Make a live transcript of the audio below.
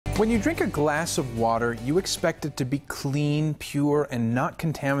When you drink a glass of water, you expect it to be clean, pure, and not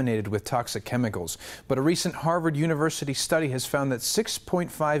contaminated with toxic chemicals. But a recent Harvard University study has found that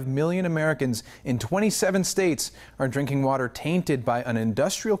 6.5 million Americans in 27 states are drinking water tainted by an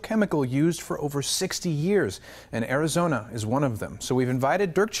industrial chemical used for over 60 years. And Arizona is one of them. So we've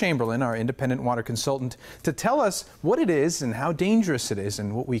invited Derk Chamberlin, our independent water consultant, to tell us what it is and how dangerous it is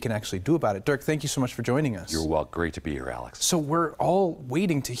and what we can actually do about it. Derk, thank you so much for joining us. You're welcome. Great to be here, Alex. So we're all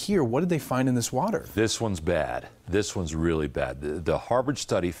waiting to hear, what did they find in this water? This one's bad. This one's really bad. The Harvard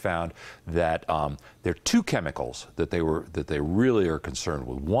study found that there are two chemicals that they really are concerned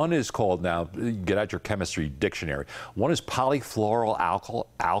with. One is called, now get out your chemistry dictionary, one is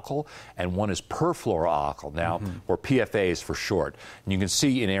polyfluoroalkyl and one is perfluoroalkyl, now, or PFAs for short. And you can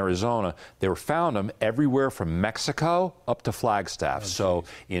see in Arizona, they were found them everywhere from Mexico up to Flagstaff. So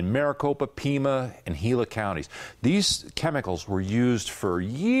in Maricopa, Pima, and Gila counties. These chemicals were used for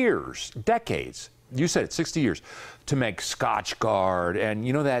years, decades. You said it, 60 years, to make Scotch Guard and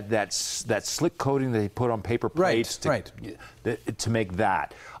you know that slick coating that they put on paper plates to make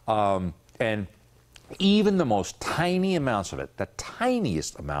that. And even the most tiny amounts of it, the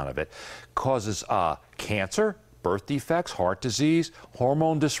tiniest amount of it, causes cancer, birth defects, heart disease,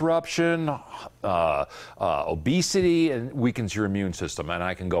 hormone disruption, obesity, and weakens your immune system, and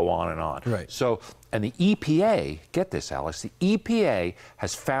I can go on and on. Right. So, and the EPA, get this, Alex, the EPA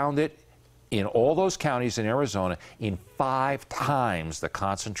has found it in all those counties in Arizona in 5 times the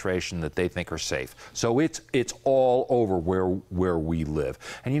concentration that they think are safe. So it's all over where we live.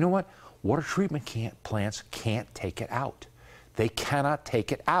 And you know what? Water treatment plants can't take it out. They cannot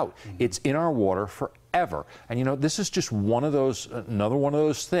take it out. It's in our water forever. And you know, this is just one of those, another one of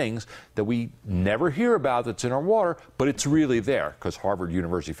those things that we never hear about that's in our water, but it's really there because Harvard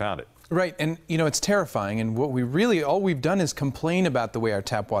University found it. Right, and you know, it's terrifying, and what all we've done is complain about the way our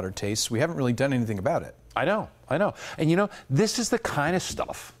tap water tastes. We haven't really done anything about it. I know. And you know, this is the kind of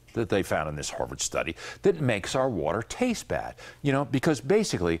stuff that they found in this Harvard study that makes our water taste bad. You know, because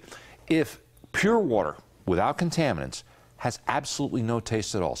basically, if pure water without contaminants has absolutely no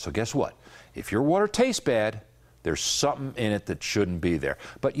taste at all. So guess what? If your water tastes bad, there's something in it that shouldn't be there.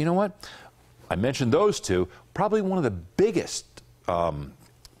 But you know what? I mentioned those two. Probably one of the biggest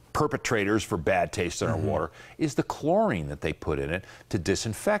perpetrators for bad taste in our water is the chlorine that they put in it to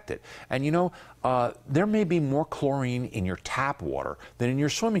disinfect it. And you know, there may be more chlorine in your tap water than in your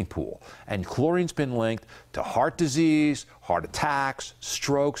swimming pool. And chlorine's been linked to heart disease, heart attacks,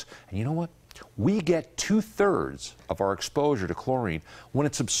 strokes. And you know what? We get 2/3 of our exposure to chlorine when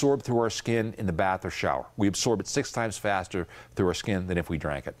it's absorbed through our skin in the bath or shower. We absorb it 6 times faster through our skin than if we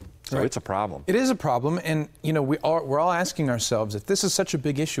drank it. So it's a problem. It is a problem, and you know, we're all asking ourselves, if this is such a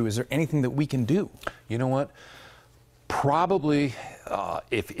big issue, is there anything that we can do? You know what? Probably,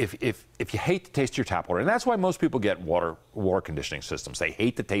 if you hate the taste of your tap water, and that's why most people get water conditioning systems. They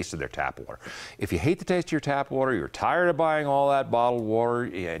hate the taste of their tap water. If you hate the taste of your tap water, you're tired of buying all that bottled water,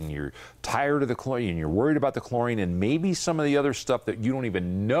 and you're tired of the chlorine, and you're worried about the chlorine, and maybe some of the other stuff that you don't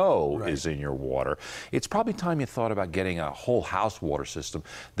even know is in your water, it's probably time you thought about getting a whole house water system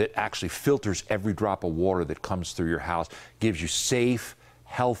that actually filters every drop of water that comes through your house, gives you safe,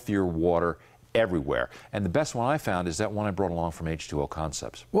 healthier water everywhere. And the best one I found is that one I brought along from H2O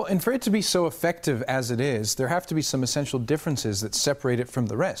Concepts. Well, and for it to be so effective as it is, there have to be some essential differences that separate it from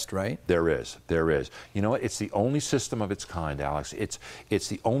the rest, right? There is. You know what? It's the only system of its kind, Alex. It's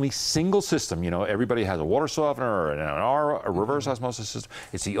the only single system. You know, everybody has a water softener or a reverse osmosis system.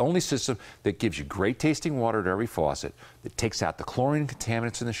 It's the only system that gives you great tasting water at every faucet, that takes out the chlorine and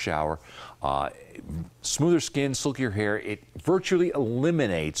contaminants in the shower, smoother skin, silkier hair. It virtually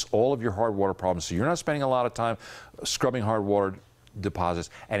eliminates all of your hard water problems, so you're not spending a lot of time scrubbing hard water deposits,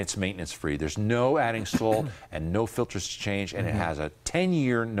 and it's maintenance free. There's no adding salt and no filters to change, and it has a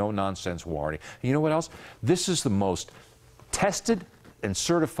 10-year no-nonsense warranty. And you know what else? This is the most tested and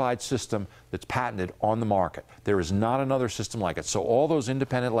certified system that's patented on the market. There is not another system like it. So all those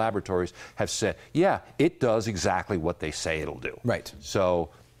independent laboratories have said, yeah, it does exactly what they say it'll do. Right. So,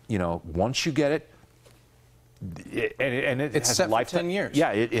 you know, once you get it, it's set for 10 years.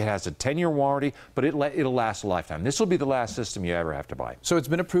 Yeah, it has a 10-year warranty, but it'll last a lifetime. This will be the last system you ever have to buy. So it's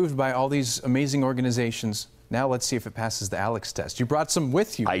been approved by all these amazing organizations. Now let's see if it passes the Alex test. You brought some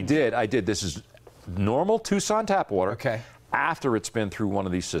with you. I did. This is normal Tucson tap water. Okay. After it's been through one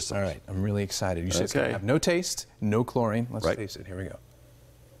of these systems. All right, I'm really excited. You said it's going to have no taste, no chlorine. Let's taste it. Here we go.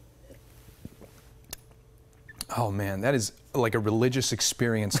 Oh man, that is like a religious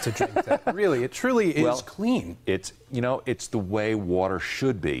experience to drink that. Really, it truly is clean. It's, you know, it's the way water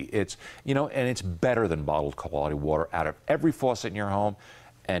should be. It's, you know, and it's better than bottled quality water out of every faucet in your home.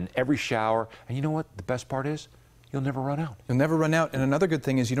 and every shower. And you know what the best part is? You'll never run out. You'll never run out. And another good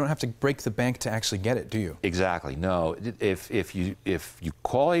thing is you don't have to break the bank to actually get it, do you? Exactly. No. If you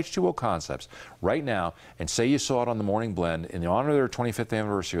call H2O Concepts right now and say you saw it on the Morning Blend in honor of their 25th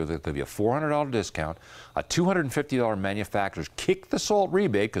anniversary, they'll give you a $400 discount, a $250 manufacturer's kick the salt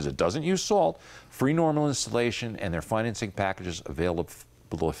rebate because it doesn't use salt, free normal installation, and their financing packages available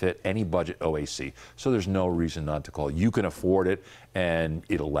to fit any budget OAC. So there's no reason not to call. You can afford it, and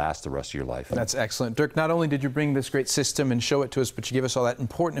it'll last the rest of your life. That's excellent. Derk, not only did you bring this great system and show it to us, but you gave us all that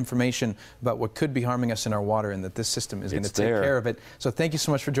important information about what could be harming us in our water and that this system is going to take care of it. So thank you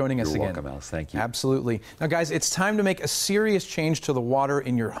so much for joining us again. You're welcome, Alice. Thank you. Absolutely. Now, guys, it's time to make a serious change to the water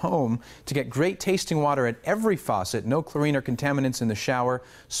in your home to get great tasting water at every faucet, no chlorine or contaminants in the shower,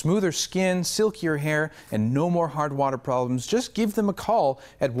 smoother skin, silkier hair, and no more hard water problems. Just give them a call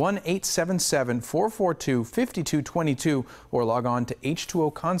at 1-877-442-5222 or log on to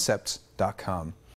H2OConcepts.com.